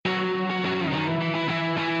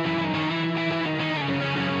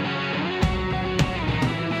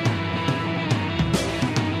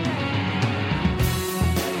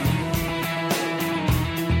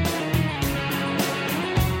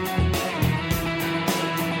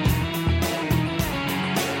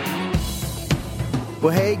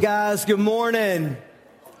Well, hey guys, good morning.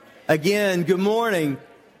 Again, good morning.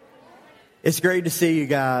 It's great to see you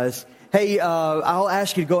guys. Hey, I'll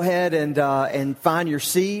ask you to go ahead and find your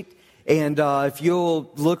seat. And if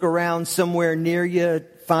you'll look around somewhere near you,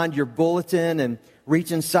 find your bulletin and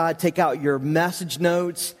reach inside, take out your message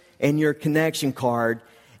notes and your connection card.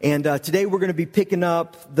 And today we're going to be picking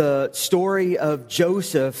up the story of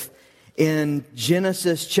Joseph in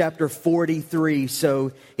Genesis chapter 43.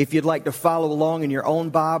 So if you'd like to follow along in your own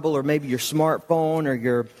Bible or maybe your smartphone or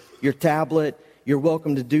your tablet, you're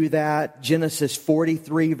welcome to do that. Genesis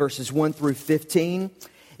 43 verses 1 through 15.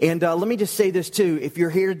 And let me just say this too. If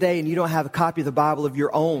you're here today and you don't have a copy of the Bible of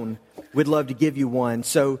your own, we'd love to give you one.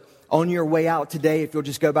 So on your way out today, if you'll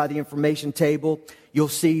just go by the information table, you'll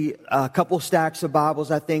see a couple stacks of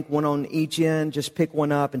Bibles, I think, one on each end. Just pick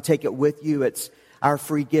one up and take it with you. It's our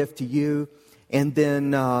free gift to you. And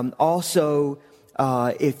then also,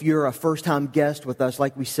 if you're a first-time guest with us,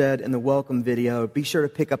 like we said in the welcome video, be sure to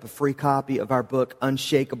pick up a free copy of our book,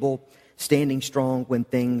 Unshakable, Standing Strong When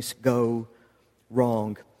Things Go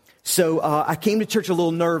Wrong. So I came to church a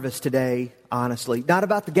little nervous today, honestly. Not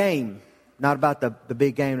about the game, not about the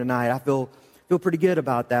big game tonight. I feel pretty good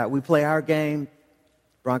about that. We play our game,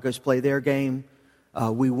 Broncos play their game,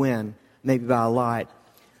 we win, maybe by a lot.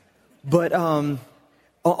 But on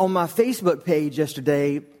my Facebook page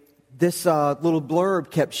yesterday, this little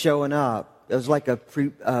blurb kept showing up. It was like a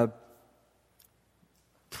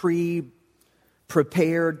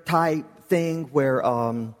pre-prepared type thing where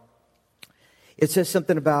it says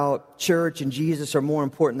something about church and Jesus are more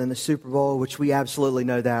important than the Super Bowl, which we absolutely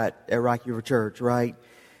know that at Rocky River Church, right?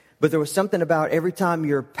 But there was something about every time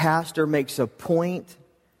your pastor makes a point,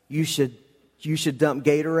 you should dump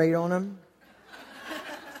Gatorade on him.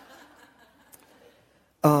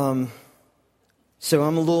 So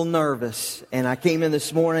I'm a little nervous, and I came in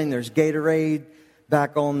this morning. There's Gatorade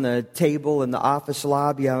back on the table in the office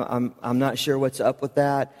lobby. I'm not sure what's up with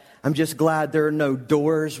that. I'm just glad there are no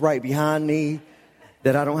doors right behind me,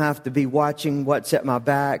 that I don't have to be watching what's at my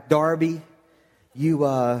back. Darby, you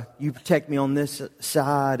protect me on this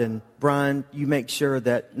side, and Brian, you make sure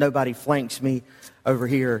that nobody flanks me over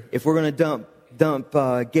here. If we're going to dump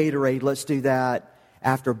Gatorade, let's do that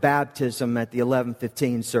after baptism at the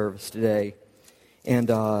 11:15 service today.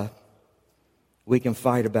 And we can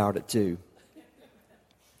fight about it too.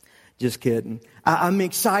 Just kidding. I'm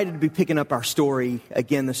excited to be picking up our story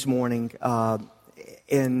again this morning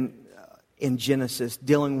in Genesis,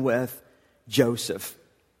 dealing with Joseph.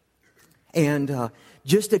 And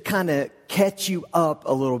just to kind of catch you up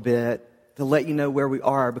a little bit, to let you know where we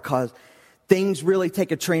are, because things really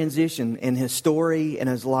take a transition in his story and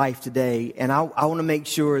his life today. And I want to make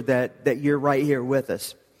sure that you're right here with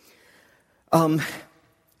us.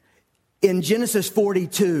 In Genesis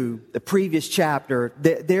 42, the previous chapter,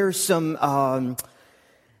 there's a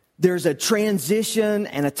transition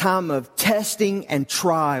and a time of testing and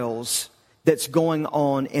trials that's going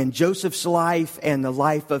on in Joseph's life and the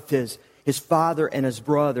life of his father and his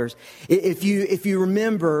brothers. If you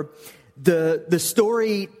remember, the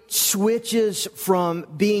story switches from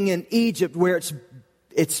being in Egypt, where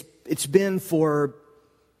it's been for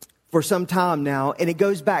some time now, and it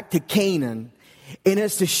goes back to Canaan. And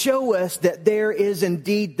it's to show us that there is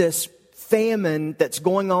indeed this famine that's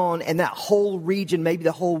going on in that whole region, maybe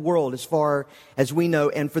the whole world as far as we know.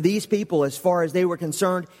 And for these people, as far as they were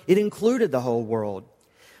concerned, it included the whole world.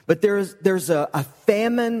 But there's a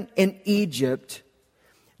famine in Egypt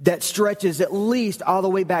that stretches at least all the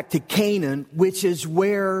way back to Canaan, which is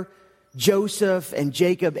where Joseph and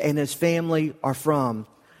Jacob and his family are from.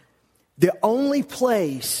 The only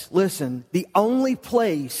place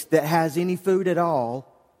that has any food at all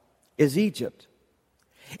is Egypt.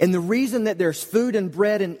 And the reason that there's food and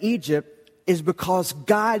bread in Egypt is because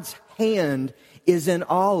God's hand is in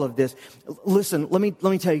all of this. Listen, let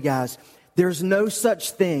me tell you guys, there's no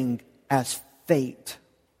such thing as fate.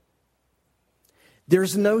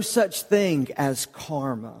 There's no such thing as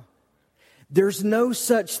karma. There's no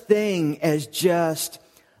such thing as just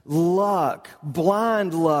luck,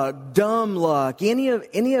 blind luck, dumb luck, any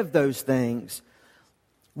of those things.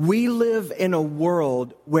 We live in a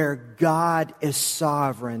world where God is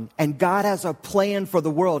sovereign and God has a plan for the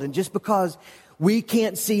world. And just because we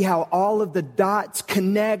can't see how all of the dots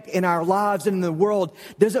connect in our lives and in the world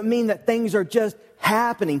doesn't mean that things are just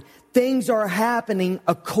happening. Things are happening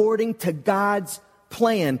according to God's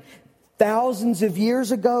plan. Thousands of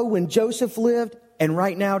years ago when Joseph lived, and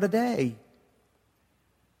right now today.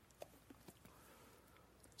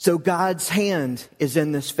 So God's hand is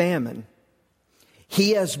in this famine.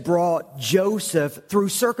 He has brought Joseph through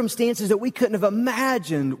circumstances that we couldn't have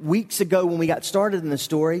imagined weeks ago when we got started in the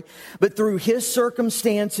story. But through his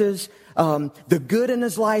circumstances, the good in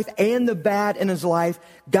his life and the bad in his life,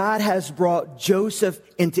 God has brought Joseph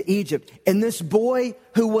into Egypt. And this boy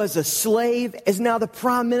who was a slave is now the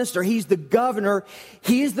prime minister. He's the governor.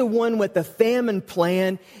 He's the one with the famine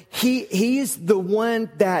plan. He's the one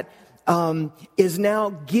that is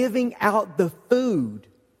now giving out the food.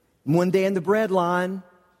 One day in the bread line,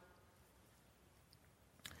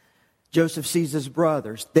 Joseph sees his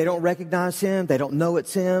brothers. They don't recognize him. They don't know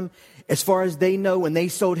it's him. As far as they know, when they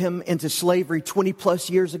sold him into slavery 20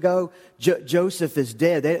 plus years ago, Joseph is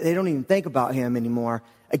dead. They don't even think about him anymore.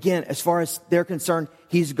 Again, as far as they're concerned,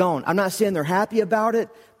 he's gone. I'm not saying they're happy about it,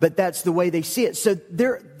 but that's the way they see it. So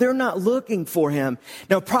they're not looking for him.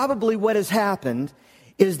 Now, probably what has happened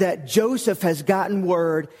is that Joseph has gotten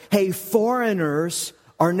word, hey, foreigners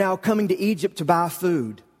are now coming to Egypt to buy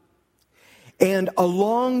food. And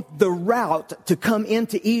along the route to come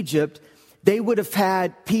into Egypt, they would have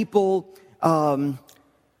had people,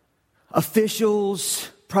 officials,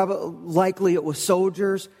 probably likely it was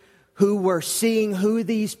soldiers, who were seeing who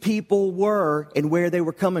these people were and where they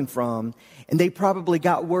were coming from. And they probably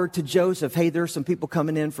got word to Joseph, hey, there's some people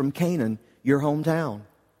coming in from Canaan, your hometown.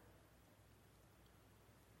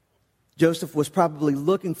 Joseph was probably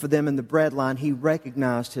looking for them in the bread line. He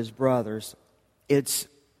recognized his brothers. It's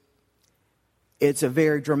a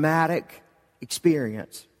very dramatic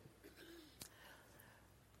experience.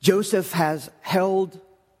 Joseph has held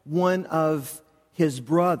one of his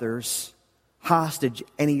brothers hostage,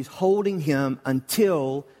 and he's holding him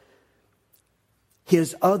until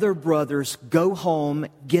his other brothers go home,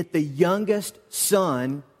 get the youngest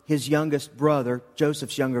son, his youngest brother,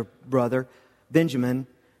 Joseph's younger brother, Benjamin,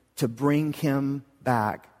 to bring him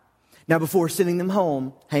back. Now, before sending them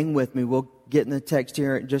home, hang with me. We'll get in the text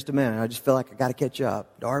here in just a minute. I just feel like I got to catch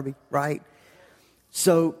up. Darby, right?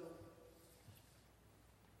 So,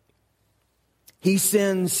 he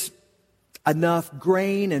sends enough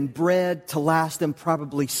grain and bread to last them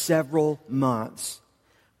probably several months.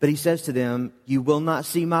 But he says to them, you will not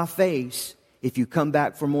see my face if you come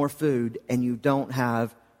back for more food and you don't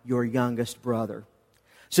have your youngest brother.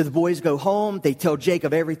 So the boys go home. They tell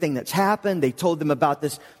Jacob everything that's happened. They told them about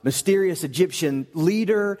this mysterious Egyptian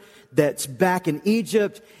leader that's back in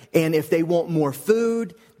Egypt. And if they want more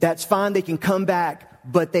food, that's fine. They can come back.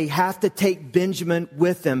 But they have to take Benjamin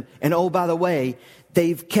with them. And oh, by the way,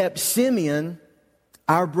 they've kept Simeon,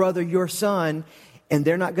 our brother, your son, and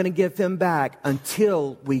they're not going to give him back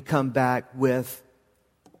until we come back with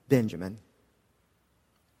Benjamin.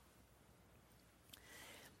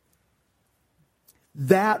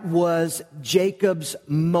 That was Jacob's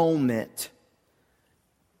moment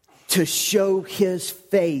to show his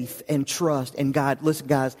faith and trust in God. Listen,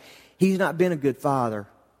 guys, he's not been a good father.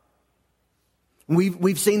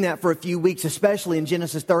 We've seen that for a few weeks, especially in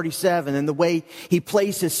Genesis 37, and the way he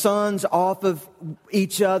placed his sons off of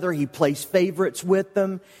each other. He placed favorites with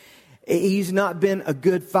them. He's not been a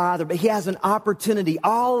good father, but he has an opportunity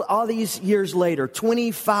all these years later,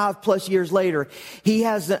 25 plus years later, he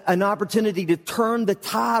has an opportunity to turn the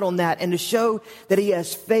tide on that and to show that he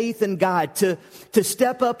has faith in God, to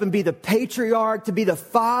step up and be the patriarch, to be the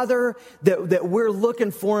father that we're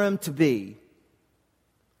looking for him to be.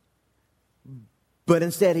 But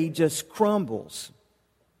instead he just crumbles.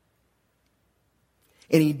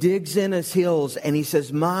 And he digs in his heels and he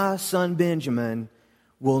says, my son Benjamin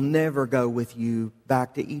will never go with you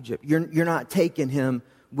back to Egypt. You're not taking him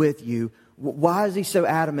with you. Why is he so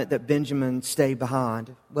adamant that Benjamin stay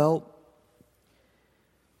behind? Well,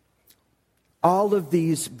 all of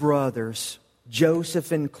these brothers,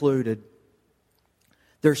 Joseph included,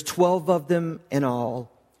 there's 12 of them in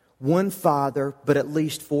all. One father, but at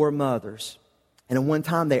least 4 mothers. And at one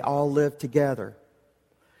time they all lived together.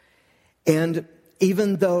 And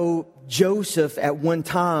even though Joseph at one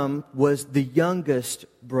time was the youngest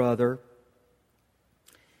brother,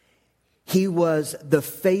 he was the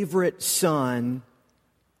favorite son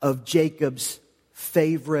of Jacob's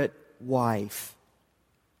favorite wife.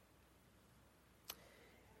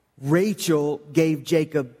 Rachel gave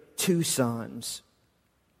Jacob 2 sons.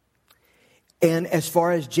 And as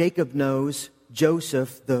far as Jacob knows,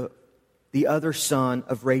 Joseph, the other son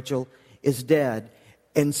of Rachel, is dead.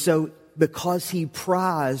 And so because he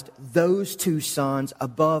prized those 2 sons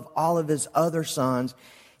above all of his other sons,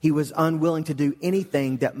 he was unwilling to do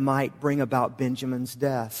anything that might bring about Benjamin's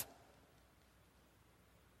death.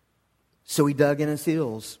 So he dug in his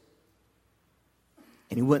heels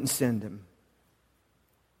and he wouldn't send him.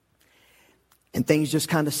 And things just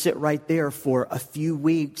kind of sit right there for a few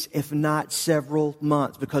weeks, if not several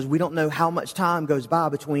months, because we don't know how much time goes by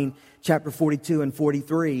between chapter 42 and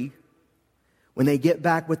 43 when they get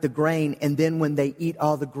back with the grain and then when they eat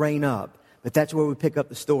all the grain up. But that's where we pick up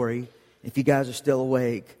the story. If you guys are still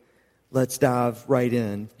awake, let's dive right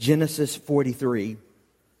in. Genesis 43.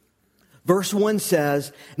 Verse 1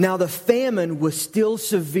 says, "Now the famine was still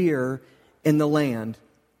severe in the land."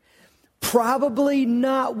 Probably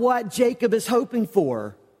not what Jacob is hoping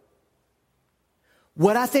for.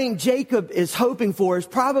 What I think Jacob is hoping for is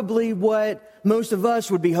probably what most of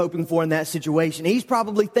us would be hoping for in that situation. He's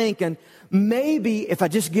probably thinking, maybe if I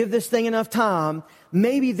just give this thing enough time,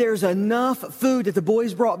 maybe there's enough food that the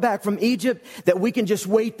boys brought back from Egypt that we can just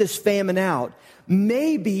wait this famine out.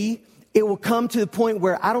 Maybe it will come to the point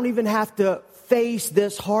where I don't even have to face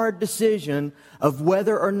this hard decision of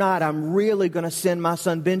whether or not I'm really going to send my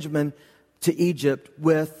son Benjamin to Egypt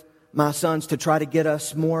with my sons to try to get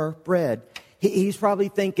us more bread. He's probably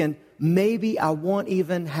thinking, maybe I won't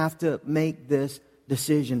even have to make this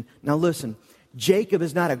decision. Now listen, Jacob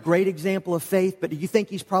is not a great example of faith, but do you think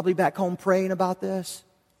he's probably back home praying about this?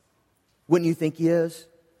 Wouldn't you think he is?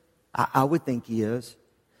 I would think he is.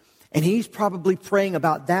 And he's probably praying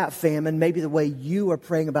about that famine, maybe the way you are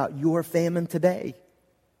praying about your famine today.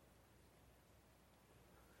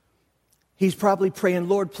 He's probably praying,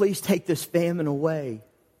 Lord, please take this famine away.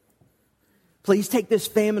 Please take this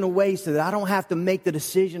famine away so that I don't have to make the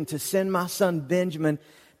decision to send my son Benjamin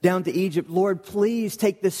down to Egypt. Lord, please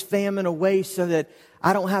take this famine away so that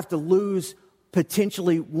I don't have to lose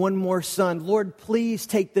potentially one more son. Lord, please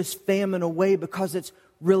take this famine away because it's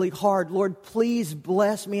really hard. Lord, please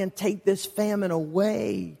bless me and take this famine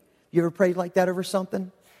away. You ever prayed like that over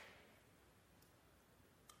something?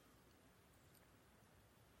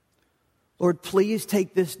 Lord, please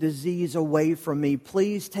take this disease away from me.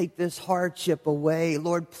 Please take this hardship away.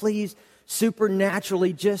 Lord, please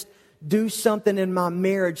supernaturally just do something in my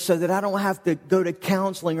marriage so that I don't have to go to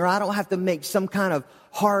counseling or I don't have to make some kind of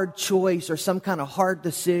hard choice or some kind of hard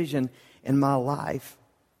decision in my life.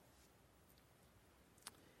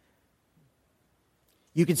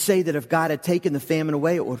 You could say that if God had taken the famine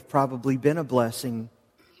away, it would have probably been a blessing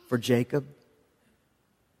for Jacob.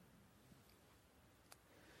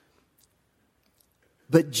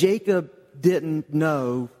 But Jacob didn't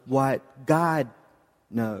know what God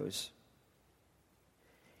knows.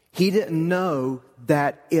 He didn't know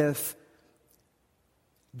that if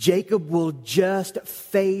Jacob will just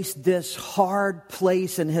face this hard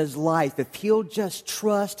place in his life, if he'll just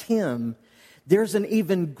trust him, there's an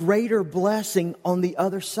even greater blessing on the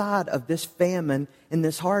other side of this famine and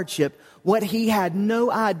this hardship. What he had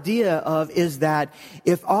no idea of is that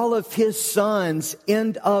if all of his sons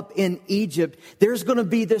end up in Egypt, there's going to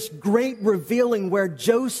be this great revealing where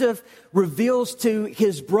Joseph reveals to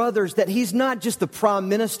his brothers that he's not just the prime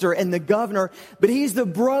minister and the governor, but he's the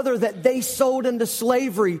brother that they sold into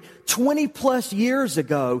slavery 20 plus years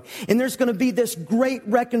ago. And there's going to be this great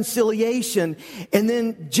reconciliation. And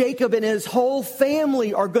then Jacob and his whole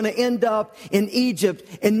family are going to end up in Egypt,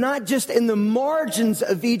 and not just in the margins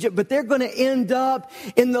of Egypt, but they're going to end up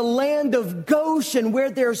in the land of Goshen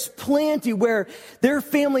where there's plenty, where their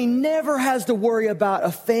family never has to worry about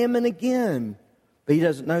a famine again. But he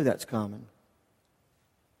doesn't know that's coming.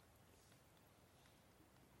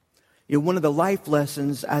 You know, one of the life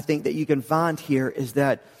lessons I think that you can find here is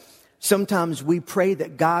that sometimes we pray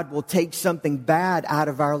that God will take something bad out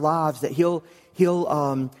of our lives, that He'll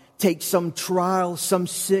take some trial, some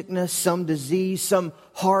sickness, some disease, some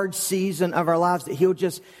hard season of our lives, that He'll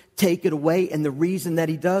just take it away. And the reason that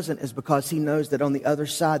He doesn't is because He knows that on the other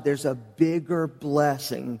side there's a bigger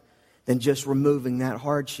blessing than just removing that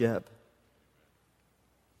hardship.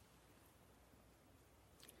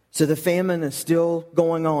 So the famine is still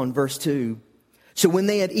going on, verse 2. So when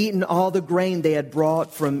they had eaten all the grain they had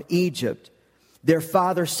brought from Egypt, their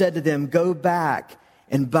father said to them, "Go back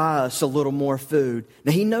and buy us a little more food."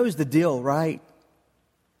 Now he knows the deal, right?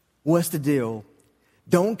 What's the deal?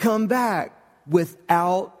 Don't come back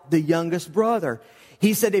without the youngest brother.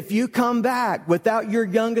 He said, if you come back without your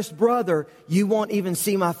youngest brother, you won't even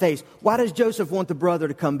see my face. Why does Joseph want the brother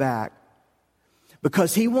to come back?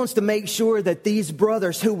 Because he wants to make sure that these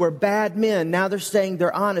brothers who were bad men, now they're saying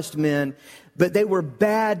they're honest men, but they were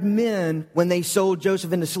bad men when they sold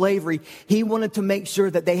Joseph into slavery. He wanted to make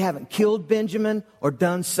sure that they haven't killed Benjamin or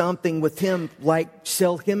done something with him like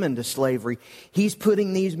sell him into slavery. He's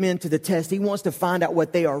putting these men to the test. He wants to find out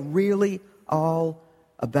what they are really all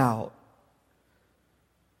about.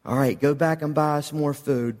 All right, go back and buy us more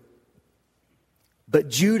food. But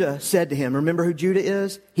Judah said to him, remember who Judah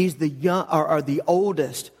is? He's the young, or the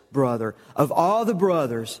oldest brother. Of all the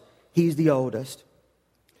brothers, he's the oldest.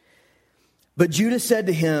 But Judah said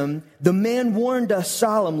to him, the man warned us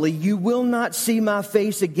solemnly, you will not see my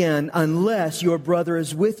face again unless your brother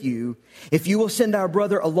is with you. If you will send our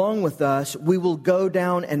brother along with us, we will go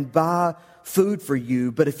down and buy food for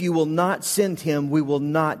you. But if you will not send him, we will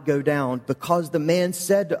not go down. Because the man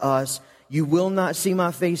said to us, you will not see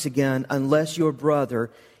my face again unless your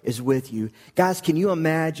brother is with you. Guys, can you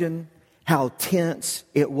imagine how tense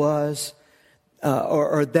it was?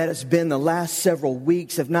 Or that it's been the last several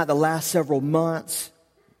weeks, if not the last several months,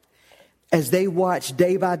 as they watch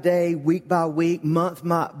day by day, week by week, month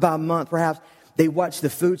by month, perhaps, they watch the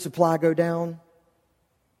food supply go down.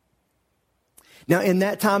 Now, in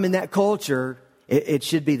that time, in that culture, it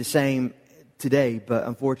should be the same today, but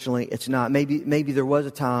unfortunately, it's not. Maybe there was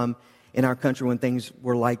a time in our country when things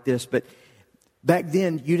were like this, but back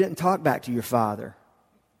then, you didn't talk back to your father.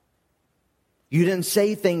 You didn't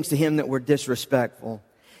say things to him that were disrespectful.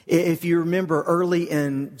 If you remember early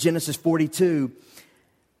in Genesis 42,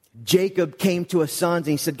 Jacob came to his sons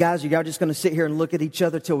and he said, guys, are y'all just going to sit here and look at each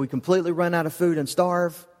other till we completely run out of food and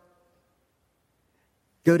starve?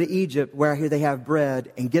 Go to Egypt where I hear they have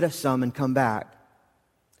bread and get us some and come back.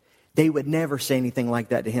 They would never say anything like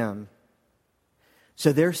that to him.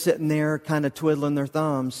 So they're sitting there kind of twiddling their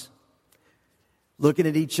thumbs, looking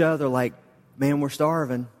at each other like, man, we're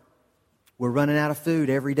starving. We're running out of food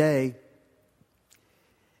every day.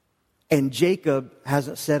 And Jacob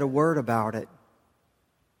hasn't said a word about it.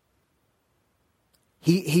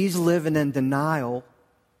 He's living in denial.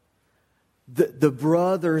 The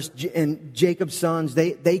brothers and Jacob's sons,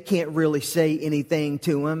 they can't really say anything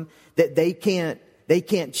to him. That they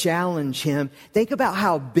can't challenge him. Think about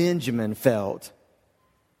how Benjamin felt.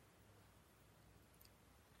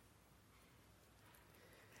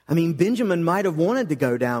 I mean, Benjamin might have wanted to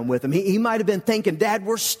go down with him. He might have been thinking, Dad,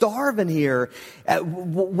 we're starving here.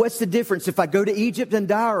 What's the difference if I go to Egypt and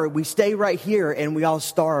die, or we stay right here and we all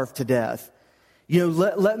starve to death? You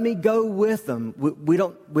know, let me go with them. We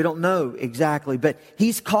don't know exactly, but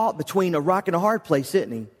he's caught between a rock and a hard place,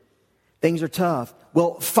 isn't he? Things are tough.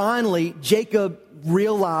 Well, finally, Jacob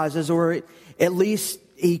realizes, or at least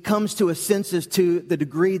he comes to his senses to the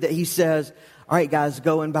degree that he says, all right, guys,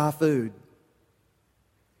 go and buy food.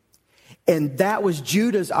 And that was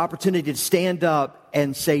Judah's opportunity to stand up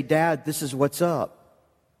and say, Dad, this is what's up.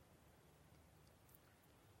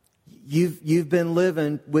 You've been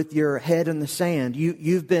living with your head in the sand.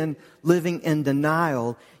 You've been living in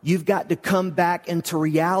denial. You've got to come back into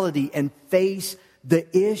reality and face the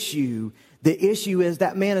issue. The issue is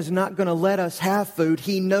that man is not going to let us have food.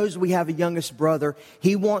 He knows we have a youngest brother.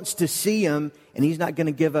 He wants to see him, and he's not going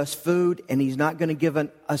to give us food, and he's not going to give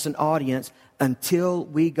us an audience until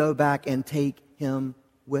we go back and take him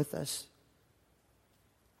with us.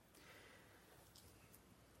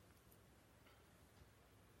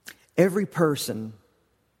 Every person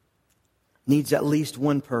needs at least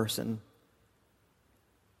one person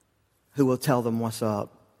who will tell them what's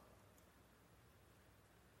up.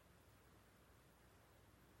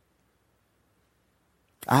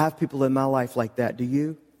 I have people in my life like that. Do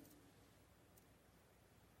you?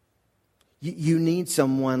 You need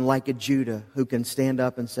someone like a Judah who can stand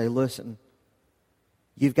up and say, listen,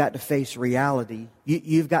 you've got to face reality.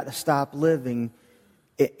 You've got to stop living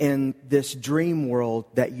in this dream world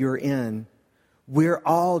that you're in. We're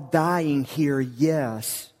all dying here,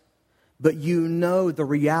 yes. But you know the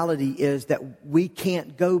reality is that we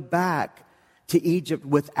can't go back to Egypt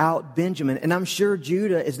without Benjamin. And I'm sure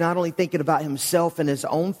Judah is not only thinking about himself and his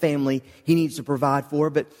own family he needs to provide for,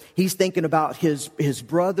 but he's thinking about his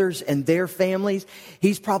brothers and their families.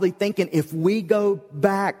 He's probably thinking, if we go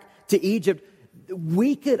back to Egypt,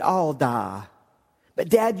 we could all die. But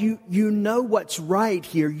Dad, you know what's right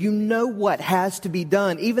here. You know what has to be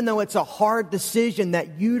done. Even though it's a hard decision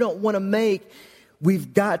that you don't want to make,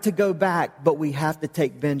 we've got to go back, but we have to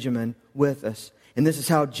take Benjamin with us. And this is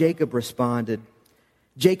how Jacob responded.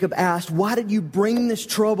 Jacob asked, why did you bring this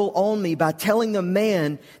trouble on me by telling the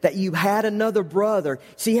man that you had another brother?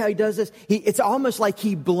 See how he does this? It's almost like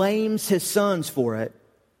he blames his sons for it.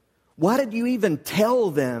 Why did you even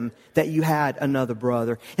tell them that you had another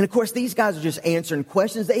brother? And of course, these guys are just answering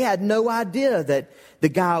questions. They had no idea that the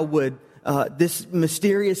guy would, this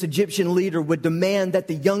mysterious Egyptian leader would demand that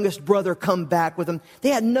the youngest brother come back with him. They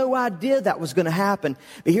had no idea that was going to happen.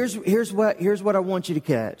 But here's what I want you to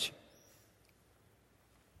catch.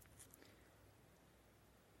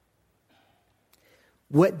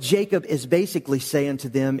 What Jacob is basically saying to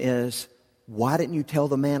them is, why didn't you tell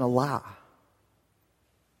the man a lie?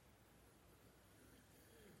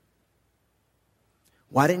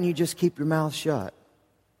 Why didn't you just keep your mouth shut?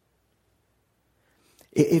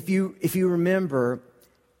 If you remember,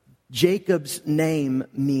 Jacob's name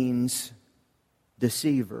means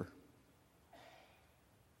deceiver.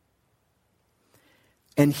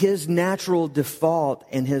 And his natural default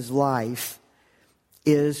in his life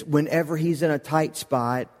is whenever he's in a tight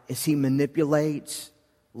spot, is he manipulates,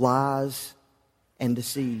 lies, and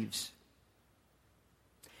deceives.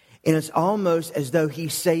 And it's almost as though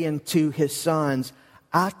he's saying to his sons,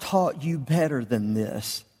 I taught you better than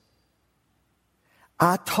this.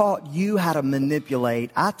 I taught you how to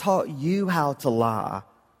manipulate. I taught you how to lie.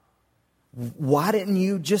 Why didn't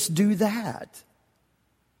you just do that?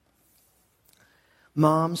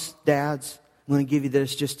 Moms, dads, I'm going to give you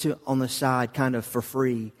this just on the side, kind of for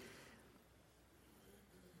free.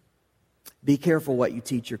 Be careful what you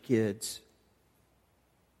teach your kids.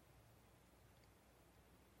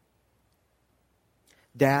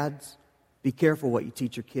 Dads, be careful what you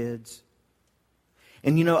teach your kids.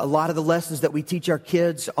 And you know, a lot of the lessons that we teach our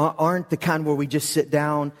kids aren't the kind where we just sit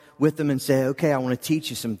down with them and say, okay, I want to teach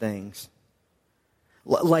you some things.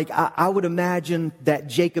 Like, I would imagine that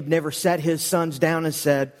Jacob never sat his sons down and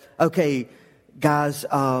said, okay, guys,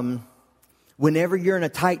 whenever you're in a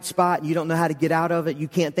tight spot and you don't know how to get out of it, you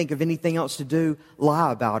can't think of anything else to do,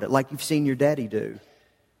 lie about it like you've seen your daddy do.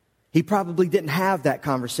 He probably didn't have that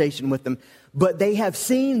conversation with them, but they have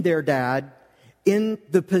seen their dad in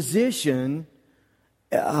the position,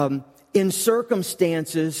 in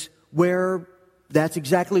circumstances where that's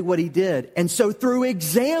exactly what he did. And so through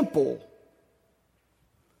example,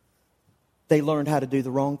 they learned how to do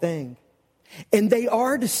the wrong thing. And they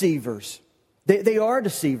are deceivers. They are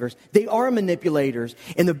deceivers. They are manipulators.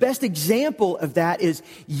 And the best example of that is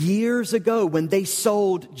years ago when they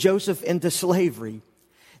sold Joseph into slavery.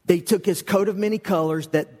 They took his coat of many colors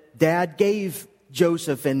that Dad gave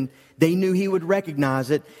Joseph, and they knew he would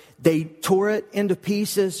recognize it. They tore it into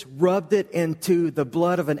pieces, rubbed it into the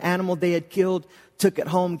blood of an animal they had killed, took it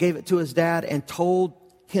home, gave it to his dad, and told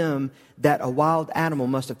him that a wild animal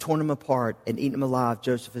must have torn him apart and eaten him alive.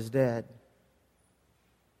 Joseph is dead.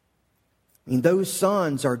 I mean, those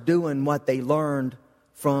sons are doing what they learned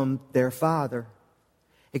from their father.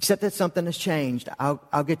 Except that something has changed.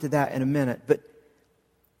 I'll get to that in a minute. But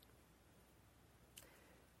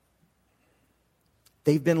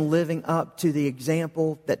they've been living up to the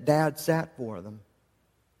example that Dad set for them.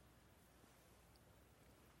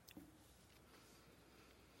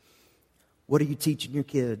 What are you teaching your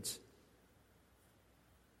kids?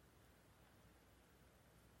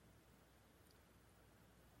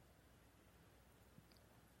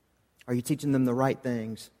 Are you teaching them the right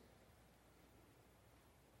things?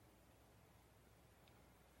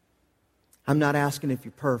 I'm not asking if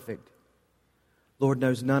you're perfect. Lord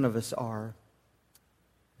knows none of us are.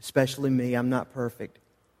 Especially me, I'm not perfect.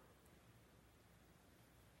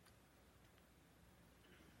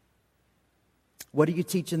 What are you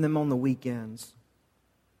teaching them on the weekends?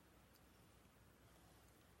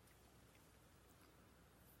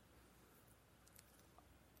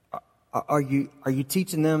 Are you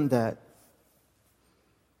teaching them that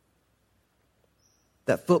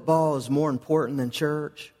football is more important than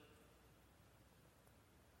church?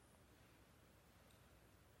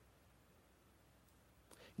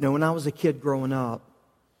 You know, when I was a kid growing up,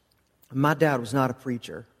 my dad was not a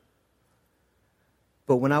preacher.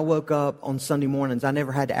 But when I woke up on Sunday mornings, I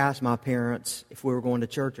never had to ask my parents if we were going to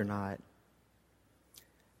church or not.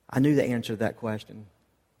 I knew the answer to that question.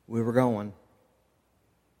 We were going.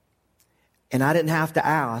 And I didn't have to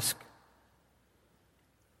ask.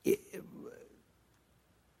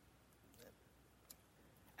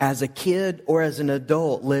 As a kid or as an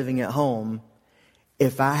adult living at home,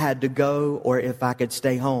 if I had to go or if I could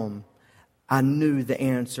stay home, I knew the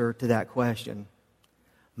answer to that question.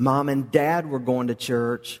 Mom and Dad were going to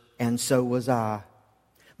church, and so was I.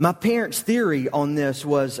 My parents' theory on this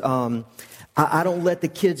was, I don't let the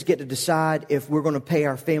kids get to decide if we're going to pay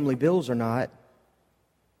our family bills or not.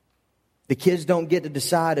 The kids don't get to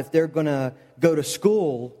decide if they're going to go to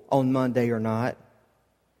school on Monday or not.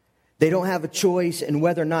 They don't have a choice in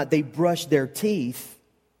whether or not they brush their teeth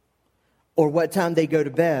or what time they go to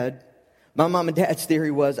bed. My mom and dad's theory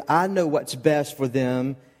was, I know what's best for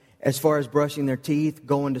them as far as brushing their teeth,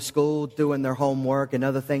 going to school, doing their homework, and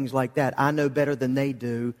other things like that. I know better than they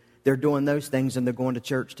do. They're doing those things and they're going to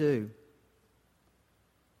church too.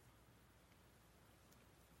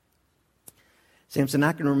 Samson,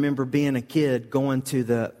 I can remember being a kid going to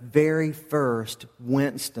the very first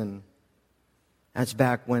Winston. That's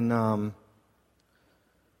back when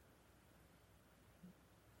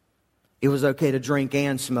it was okay to drink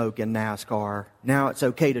and smoke in NASCAR. Now it's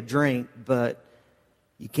okay to drink, but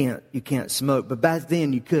you can't smoke. But back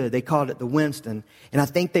then you could. They called it the Winston. And I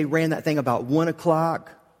think they ran that thing about 1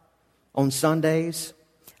 o'clock on Sundays.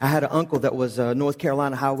 I had an uncle that was a North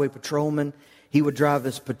Carolina highway patrolman. He would drive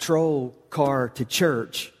his patrol car to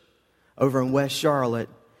church over in West Charlotte.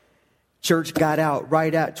 Church got out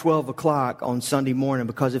right at 12 o'clock on Sunday morning,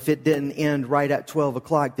 because if it didn't end right at 12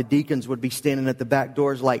 o'clock, the deacons would be standing at the back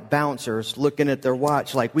doors like bouncers, looking at their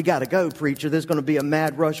watch like, we got to go, preacher. There's going to be a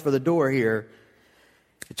mad rush for the door here.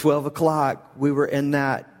 At 12 o'clock, we were in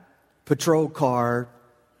that patrol car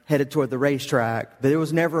headed toward the racetrack. But there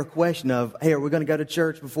was never a question of, hey, are we going to go to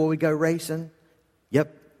church before we go racing?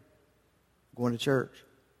 Yep, going to church.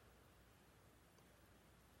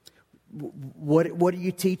 What are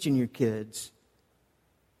you teaching your kids?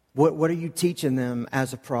 What are you teaching them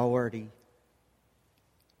as a priority?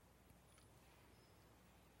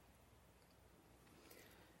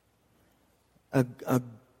 A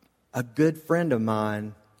good friend of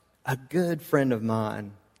mine,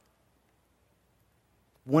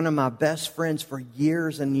 one of my best friends for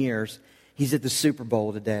years and years, he's at the Super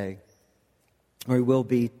Bowl today. Or he will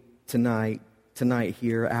be tonight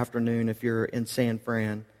here, afternoon, if you're in San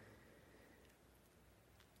Fran.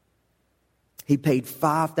 He paid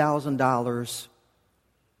 $5,000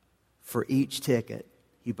 for each ticket.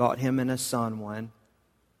 He bought him and his son one.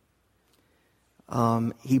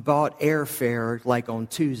 He bought airfare like on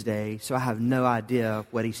Tuesday, so I have no idea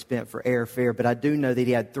what he spent for airfare, but I do know that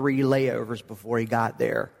he had 3 layovers before he got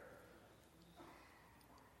there.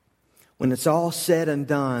 When it's all said and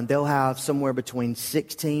done, they'll have somewhere between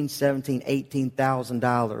 $16,000, $17,000,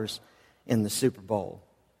 $18,000 in the Super Bowl.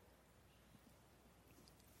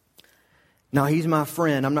 Now, he's my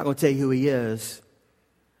friend. I'm not going to tell you who he is,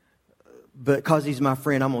 but because he's my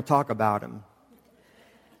friend, I'm going to talk about him.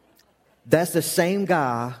 That's the same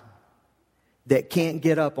guy that can't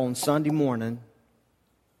get up on Sunday morning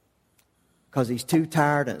because he's too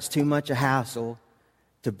tired and it's too much a hassle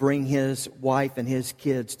to bring his wife and his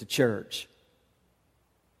kids to church.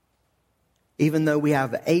 Even though we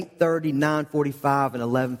have an 8:30, 9:45, and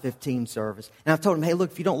 11:15 service. And I've told him, hey,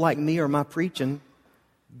 look, if you don't like me or my preaching,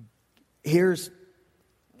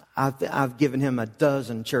 I've given him a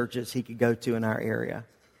dozen churches he could go to in our area.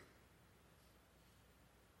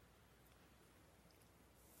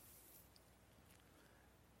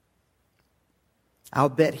 I'll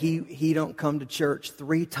bet he don't come to church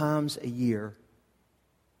 3 times a year.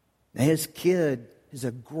 Now his kid is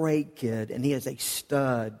a great kid, and he is a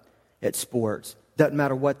stud at sports. Doesn't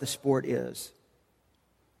matter what the sport is.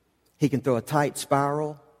 He can throw a tight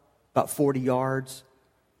spiral, about 40 yards.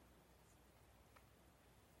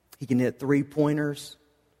 He can hit 3-pointers.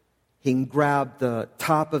 He can grab the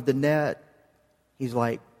top of the net. He's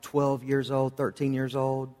like 12 years old, 13 years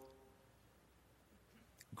old.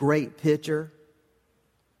 Great pitcher.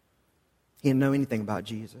 He didn't know anything about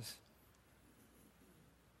Jesus.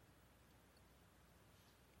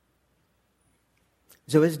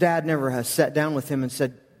 So his dad never has sat down with him and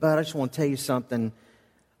said, "Bud, I just want to tell you something.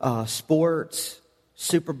 Sports,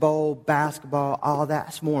 Super Bowl, basketball, all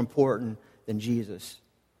that's more important than Jesus."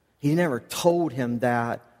 He never told him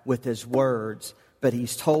that with his words, but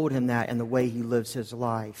he's told him that in the way he lives his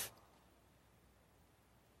life.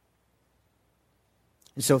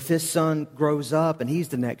 And so if his son grows up and he's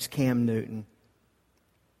the next Cam Newton,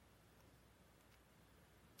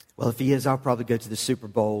 well, if he is, I'll probably go to the Super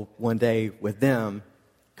Bowl one day with them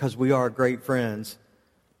because we are great friends.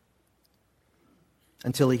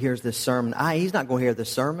 Until he hears this sermon. He's not going to hear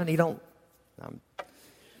this sermon. He don't.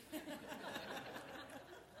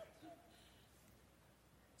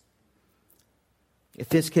 If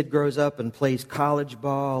this kid grows up and plays college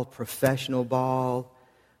ball, professional ball,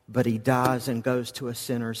 but he dies and goes to a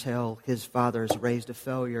sinner's hell, his father is raised a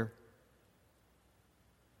failure.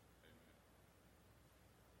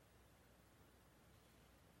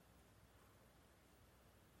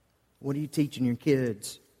 What are you teaching your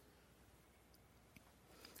kids?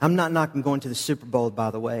 I'm not knocking going to the Super Bowl, by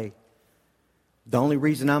the way. The only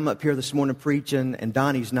reason I'm up here this morning preaching and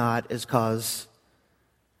Donnie's not is because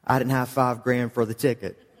I didn't have $5,000 for the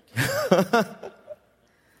ticket.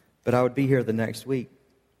 But I would be here the next week.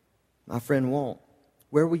 My friend won't.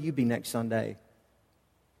 Where will you be next Sunday?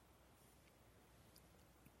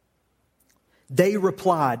 They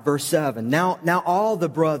replied, verse 7. Now all the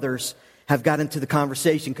brothers have got into the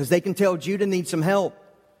conversation because they can tell Judah needs some help.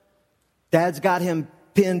 Dad's got him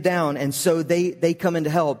pinned down, and so they come in to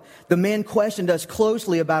help. The man questioned us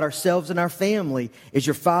closely about ourselves and our family. Is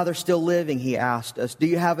your father still living? He asked us. Do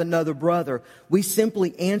you have another brother? We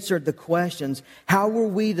simply answered the questions. How were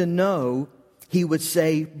we to know? He would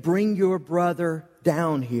say, bring your brother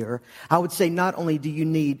down here, I would say not only do you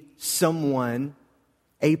need someone,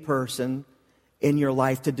 a person in your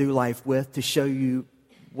life to do life with, to show you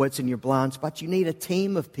what's in your blind spots, you need a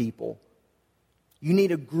team of people. You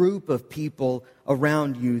need a group of people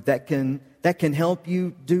around you that can help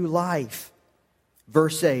you do life.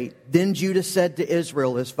 Verse 8, then Judah said to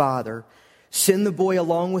Israel, his father, send the boy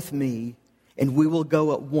along with me, and we will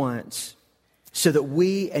go at once, so that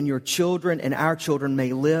we and your children and our children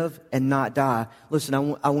may live and not die. Listen,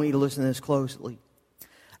 I want you to listen to this closely.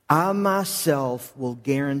 I myself will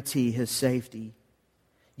guarantee his safety.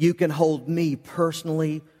 You can hold me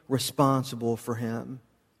personally responsible for him.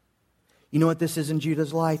 You know what this is in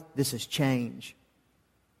Judah's life? This is change.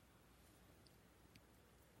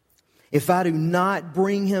 If I do not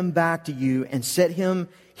bring him back to you and set him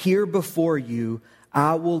here before you,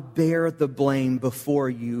 I will bear the blame before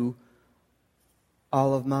you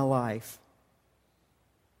all of my life.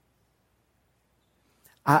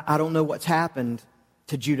 I don't know what's happened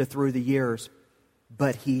to Judah through the years,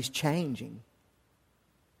 but he's changing.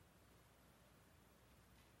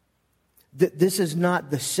 This is not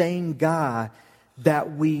the same guy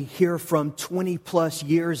that we hear from 20 plus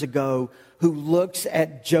years ago who looks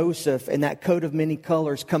at Joseph and that coat of many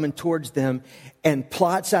colors coming towards them and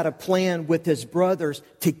plots out a plan with his brothers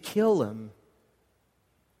to kill him.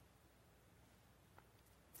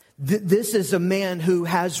 This is a man who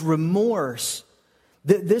has remorse.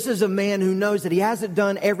 This is a man who knows that he hasn't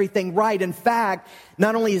done everything right. In fact,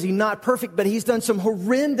 not only is he not perfect, but he's done some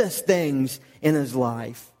horrendous things in his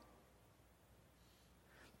life.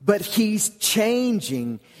 But he's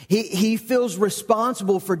changing. He feels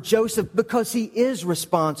responsible for Joseph because he is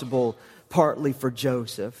responsible partly for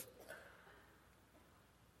Joseph.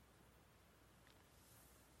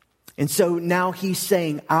 And so now he's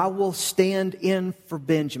saying, I will stand in for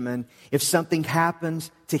Benjamin. If something happens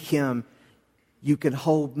to him, you can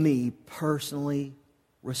hold me personally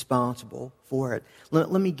responsible for it. Let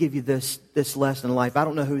me give you this lesson in life. I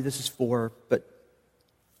don't know who this is for, but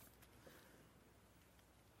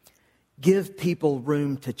give people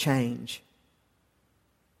room to change.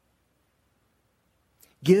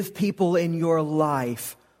 Give people in your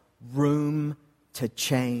life room to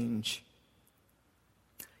change.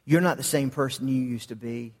 You're not the same person you used to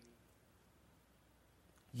be.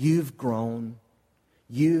 You've grown.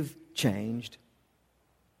 You've changed.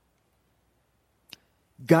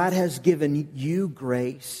 God has given you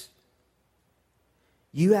grace.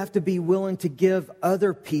 You have to be willing to give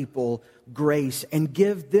other people grace and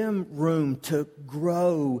give them room to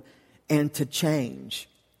grow and to change.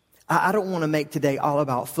 I don't want to make today all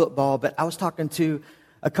about football, but I was talking to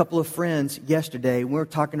a couple of friends yesterday. We were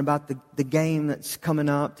talking about the game that's coming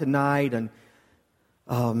up tonight and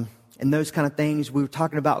those kind of things. We were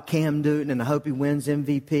talking about Cam Newton, and I hope he wins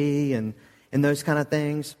MVP and those kind of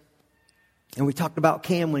things. And we talked about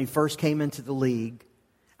Cam when he first came into the league.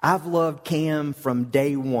 I've loved Cam from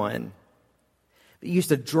day one. It used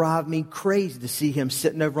to drive me crazy to see him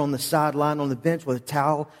sitting over on the sideline on the bench with a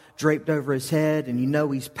towel draped over his head, and you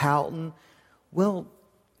know he's pouting. Well,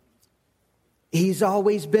 he's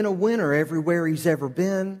always been a winner everywhere he's ever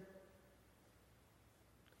been.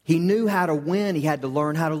 He knew how to win. He had to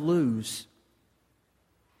learn how to lose.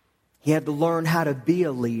 He had to learn how to be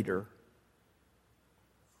a leader.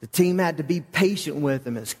 The team had to be patient with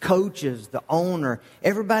him, as coaches, the owner.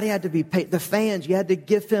 Everybody had to be patient. The fans, you had to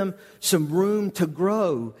give him some room to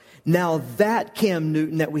grow. Now that Cam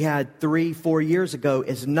Newton that we had 3-4 years ago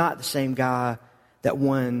is not the same guy that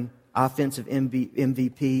won offensive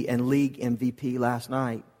MVP and league MVP last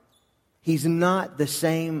night. He's not the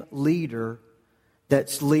same leader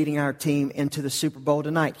that's leading our team into the Super Bowl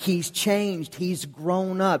tonight. He's changed. He's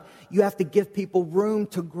grown up. You have to give people room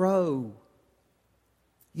to grow.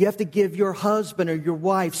 You have to give your husband or your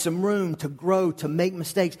wife some room to grow, to make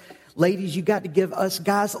mistakes. Ladies, you got to give us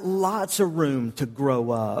guys lots of room to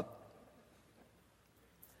grow up.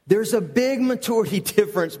 There's a big maturity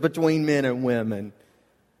difference between men and women.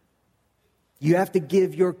 You have to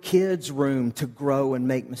give your kids room to grow and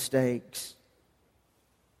make mistakes,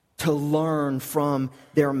 to learn from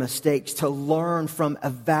their mistakes, to learn from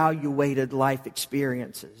evaluated life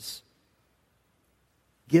experiences.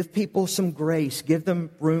 Give people some grace. Give them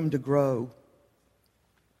room to grow.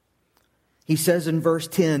 He says in verse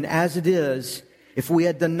 10, as it is, if we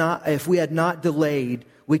had not delayed,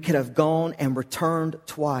 we could have gone and returned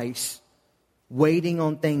twice. Waiting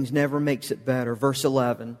on things never makes it better. Verse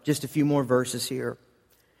 11, just a few more verses here.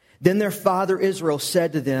 Then their father Israel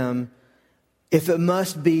said to them, if it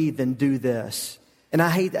must be, then do this. And I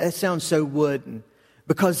hate that. It sounds so wooden.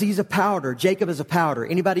 Because he's a pouter. Jacob is a pouter.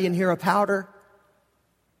 Anybody in here a pouter?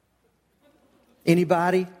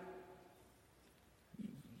 Anybody?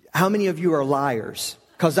 How many of you are liars?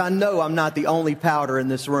 Because I know I'm not the only pouter in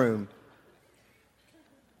this room.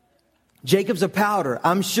 Jacob's a pouter.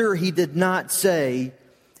 I'm sure he did not say,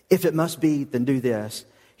 if it must be, then do this.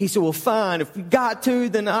 He said, well, fine. If we got to,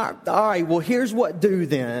 then all right. Well, here's what do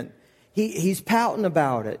then. He's pouting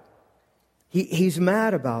about it. He's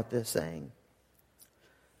mad about this thing.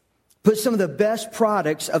 Put some of the best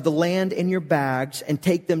products of the land in your bags and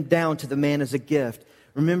take them down to the man as a gift.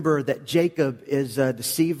 Remember that Jacob is a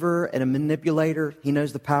deceiver and a manipulator. He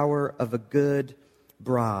knows the power of a good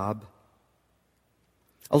bribe.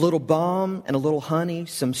 A little balm and a little honey,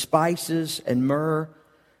 some spices and myrrh,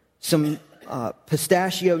 some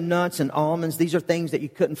pistachio nuts and almonds. These are things that you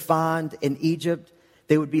couldn't find in Egypt.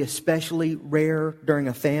 They would be especially rare during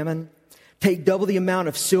a famine. Take double the amount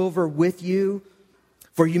of silver with you,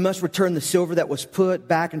 for you must return the silver that was put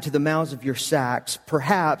back into the mouths of your sacks.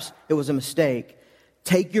 Perhaps it was a mistake.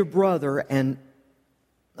 Take your brother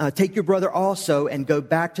also and go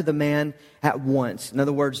back to the man at once. In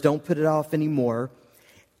other words, don't put it off anymore.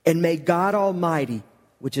 And may God Almighty,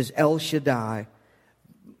 which is El Shaddai,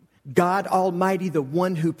 God Almighty, the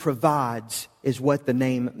one who provides, is what the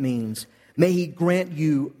name means. May He grant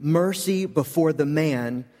you mercy before the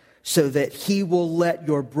man, so that he will let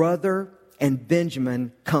your brother and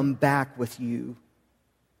Benjamin come back with you.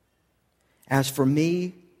 As for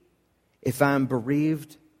me, if I am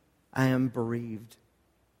bereaved, I am bereaved.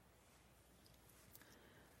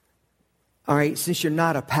 All right, since you're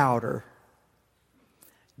not a pouter,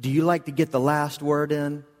 do you like to get the last word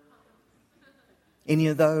in? Any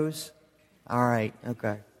of those? All right,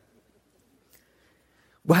 okay.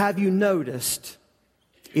 Well, have you noticed,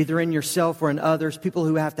 either in yourself or in others, people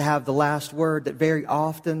who have to have the last word, that very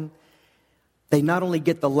often they not only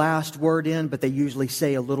get the last word in, but they usually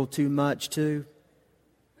say a little too much too?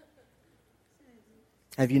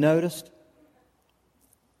 Have you noticed?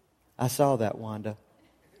 I saw that, Wanda.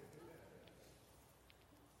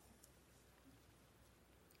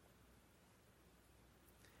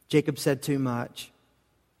 Jacob said too much.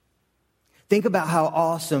 Think about how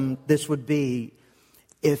awesome this would be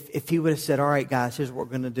if he would have said, all right, guys, here's what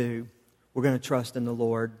we're going to do. We're going to trust in the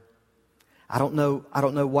Lord. I don't know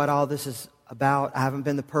what all this is about. I haven't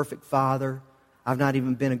been the perfect father. I've not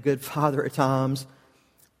even been a good father at times.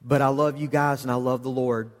 But I love you guys and I love the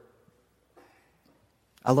Lord.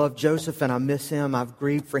 I love Joseph and I miss him. I've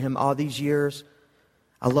grieved for him all these years.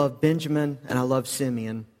 I love Benjamin and I love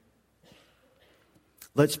Simeon.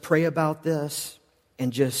 Let's pray about this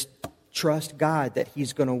and just trust God that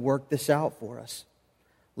He's going to work this out for us.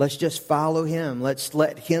 Let's just follow Him. Let's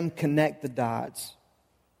let Him connect the dots.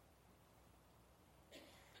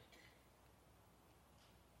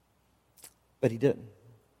 But He didn't.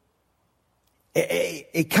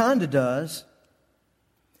 It kind of does.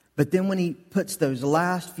 But then when He puts those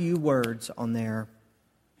last few words on there,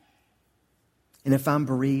 and if I'm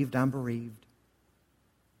bereaved, I'm bereaved.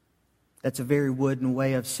 That's a very wooden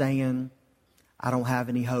way of saying, I don't have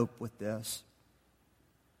any hope with this.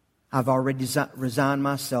 I've already resigned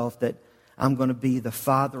myself that I'm going to be the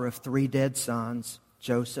father of 3 dead sons,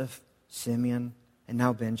 Joseph, Simeon, and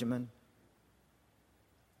now Benjamin.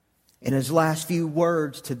 In his last few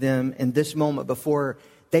words to them in this moment before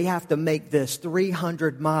they have to make this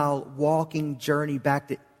 300-mile walking journey back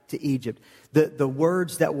to Egypt, the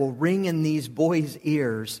words that will ring in these boys'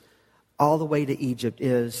 ears all the way to Egypt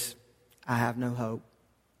is, I have no hope.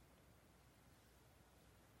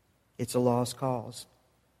 It's a lost cause.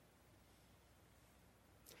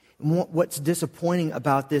 What's disappointing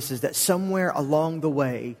about this is that somewhere along the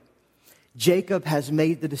way, Jacob has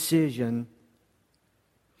made the decision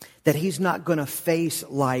that he's not going to face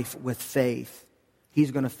life with faith.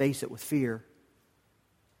 He's going to face it with fear.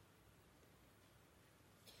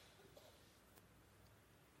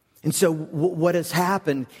 And so what has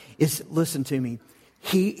happened is, listen to me,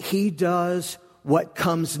 he does what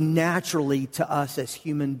comes naturally to us as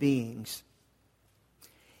human beings.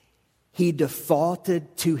 He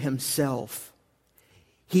defaulted to himself.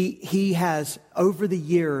 He has, over the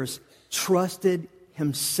years, trusted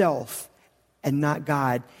himself and not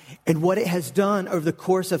God. And what it has done over the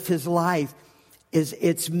course of his life is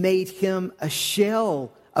it's made him a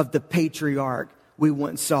shell of the patriarch we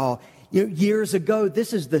once saw. Years ago,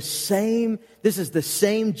 this is the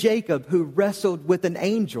same Jacob who wrestled with an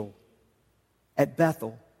angel at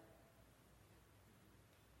Bethel.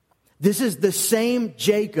 This is the same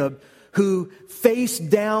Jacob who faced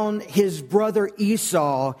down his brother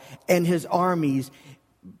Esau and his armies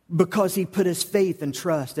because he put his faith and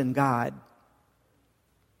trust in God.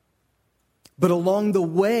 But along the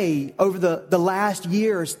way, over the last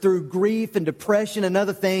years, through grief and depression and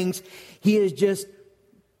other things, he has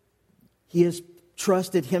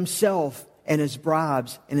trusted himself and his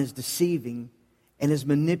bribes and his deceiving and his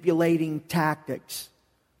manipulating tactics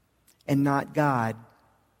and not God.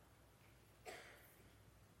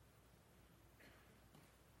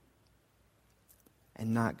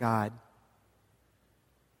 And not God.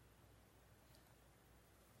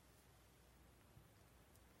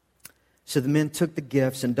 So the men took the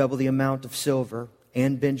gifts and double the amount of silver,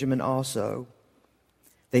 and Benjamin also.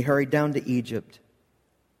 They hurried down to Egypt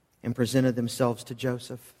and presented themselves to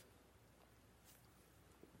Joseph.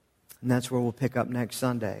 And that's where we'll pick up next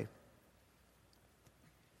Sunday.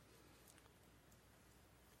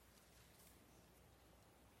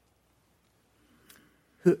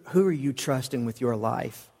 Who are you trusting with your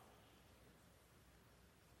life?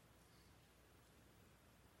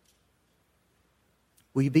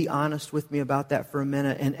 Will you be honest with me about that for a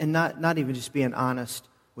minute? And not even just being honest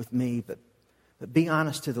with me, but be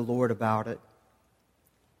honest to the Lord about it.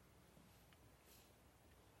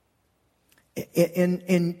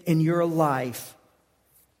 In your life,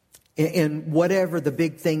 in whatever the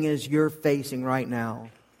big thing is you're facing right now,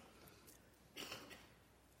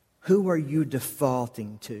 who are you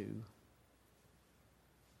defaulting to?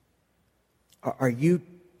 Are you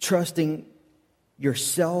trusting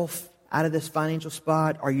yourself out of this financial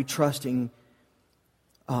spot? Are you trusting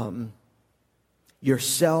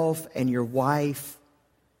yourself and your wife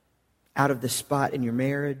out of this spot in your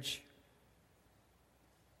marriage?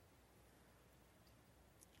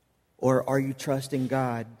 Or are you trusting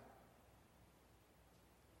God?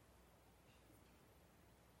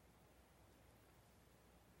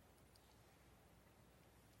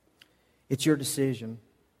 It's your decision.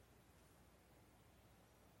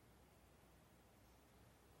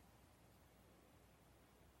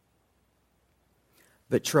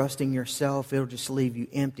 But trusting yourself, it'll just leave you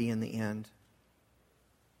empty in the end.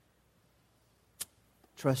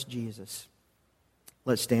 Trust Jesus.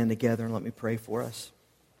 Let's stand together and let me pray for us.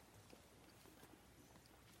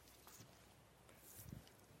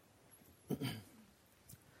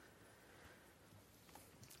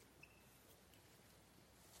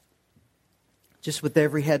 Just with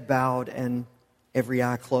every head bowed and every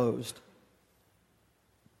eye closed.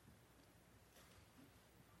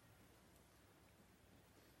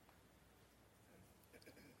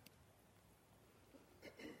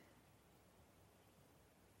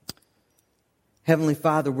 Heavenly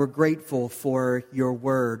Father, we're grateful for your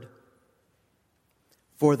word,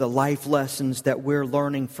 for the life lessons that we're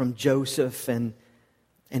learning from Joseph and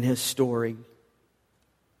his story.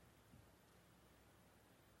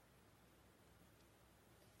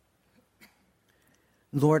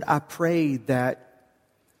 Lord, I pray that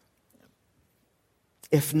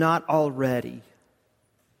if not already,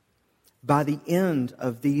 by the end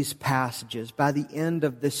of these passages, by the end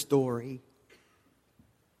of this story,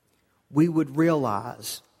 we would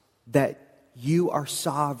realize that you are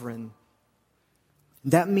sovereign.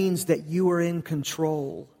 That means that you are in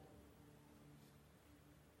control.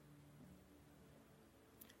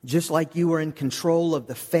 Just like you were in control of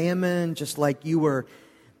the famine, just like you were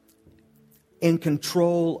in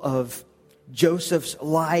control of Joseph's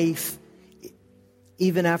life,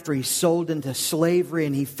 even after he's sold into slavery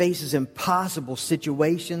and he faces impossible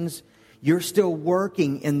situations, you're still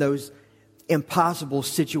working in those impossible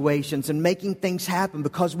situations and making things happen,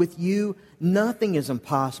 because with you, nothing is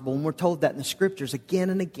impossible. And we're told that in the scriptures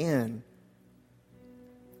again and again.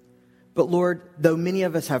 But Lord, though many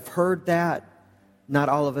of us have heard that, not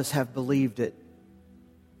all of us have believed it.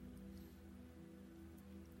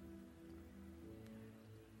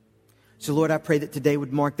 So Lord, I pray that today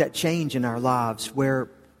would mark that change in our lives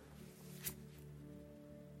where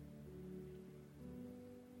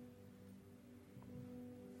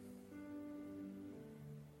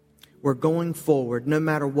we're going forward, no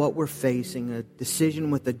matter what we're facing, a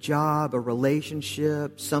decision with a job, a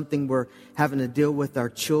relationship, something we're having to deal with our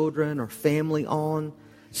children or family on,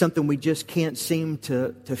 something we just can't seem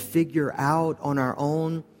to figure out on our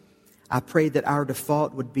own. I pray that our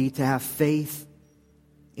default would be to have faith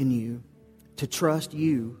in you, to trust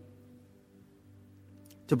you,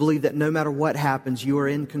 to believe that no matter what happens, you are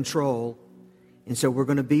in control. And so we're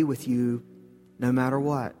going to be with you no matter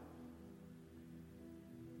what.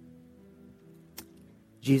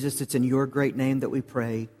 Jesus, it's in your great name that we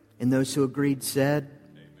pray. And those who agreed said,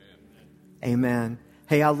 Amen. Amen.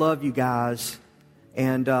 Hey, I love you guys.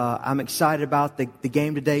 And I'm excited about the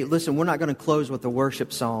game today. Listen, we're not going to close with a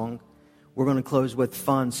worship song. We're going to close with a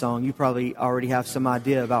fun song. You probably already have some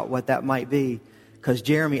idea about what that might be. because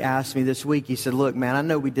Jeremy asked me this week, he said, look, man, I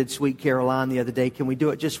know we did Sweet Caroline the other day. Can we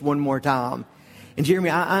do it just one more time? And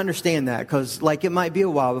Jeremy, I understand that because like it might be a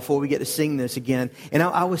while before we get to sing this again. And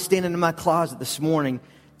I was standing in my closet this morning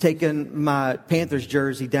taking my Panthers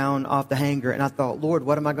jersey down off the hanger, and I thought, Lord,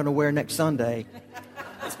 what am I going to wear next Sunday?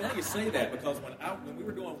 It's funny you say that because when we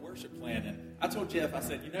were doing worship planning, I told Jeff, I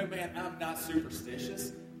said, man, I'm not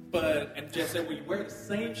superstitious, and Jeff said, well, you wear the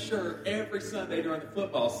same shirt every Sunday during the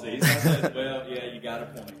football season. I said, well, yeah, you got a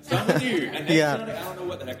point. So I'm with you. And next Sunday, I don't know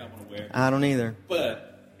what the heck I'm going to wear. I don't either.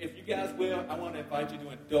 But if you guys will, I want to invite you to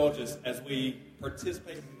indulge us as we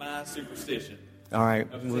participate in my superstition. All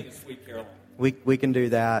right. Of singing Sweet Caroline. We can do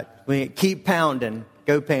that. We keep pounding.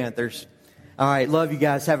 Go Panthers. All right. Love you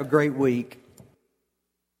guys. Have a great week.